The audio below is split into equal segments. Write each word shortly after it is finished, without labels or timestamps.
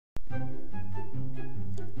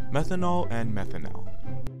Methanol and Methanal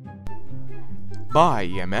by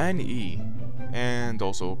Yaman and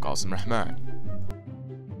also Qasim Rahman.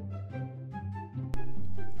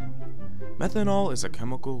 Methanol is a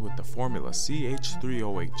chemical with the formula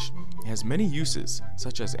CH3OH. It has many uses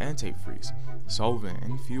such as antifreeze, solvent,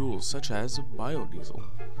 and fuels such as biodiesel.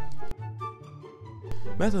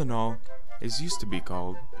 Methanol is used to be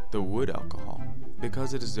called the wood alcohol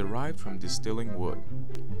because it is derived from distilling wood.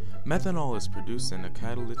 Methanol is produced in a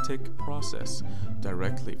catalytic process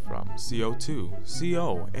directly from CO2,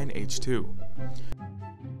 CO, and H2.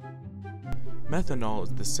 Methanol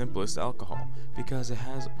is the simplest alcohol because it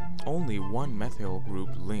has only one methyl group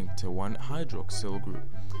linked to one hydroxyl group.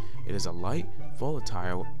 It is a light,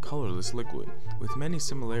 volatile, colorless liquid with many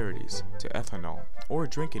similarities to ethanol or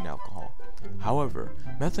drinking alcohol. However,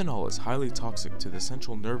 methanol is highly toxic to the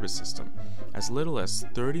central nervous system. As little as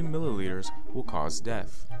 30 milliliters will cause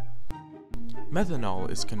death. Methanol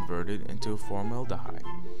is converted into formaldehyde,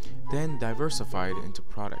 then diversified into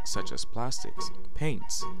products such as plastics,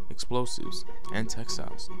 paints, explosives, and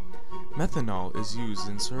textiles. Methanol is used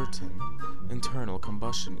in certain internal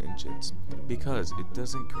combustion engines because it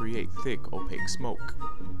doesn't create thick, opaque smoke.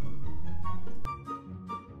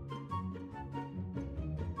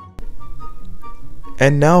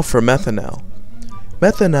 And now for methanal.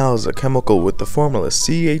 Methanal is a chemical with the formula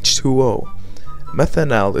CH2O.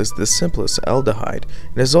 Methanal is the simplest aldehyde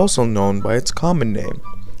and is also known by its common name,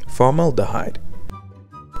 formaldehyde.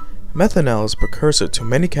 Methanal is a precursor to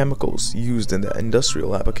many chemicals used in the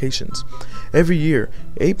industrial applications. Every year,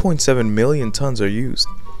 8.7 million tons are used.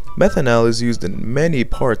 Methanal is used in many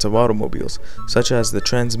parts of automobiles, such as the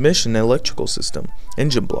transmission electrical system,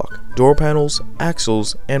 engine block, door panels,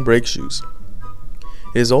 axles, and brake shoes.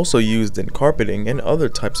 It is also used in carpeting and other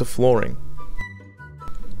types of flooring.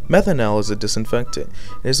 Methanal is a disinfectant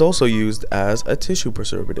and is also used as a tissue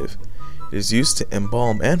preservative. It is used to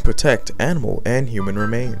embalm and protect animal and human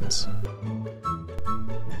remains.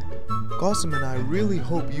 Qasim and I really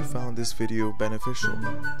hope you found this video beneficial.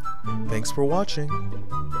 Thanks for watching.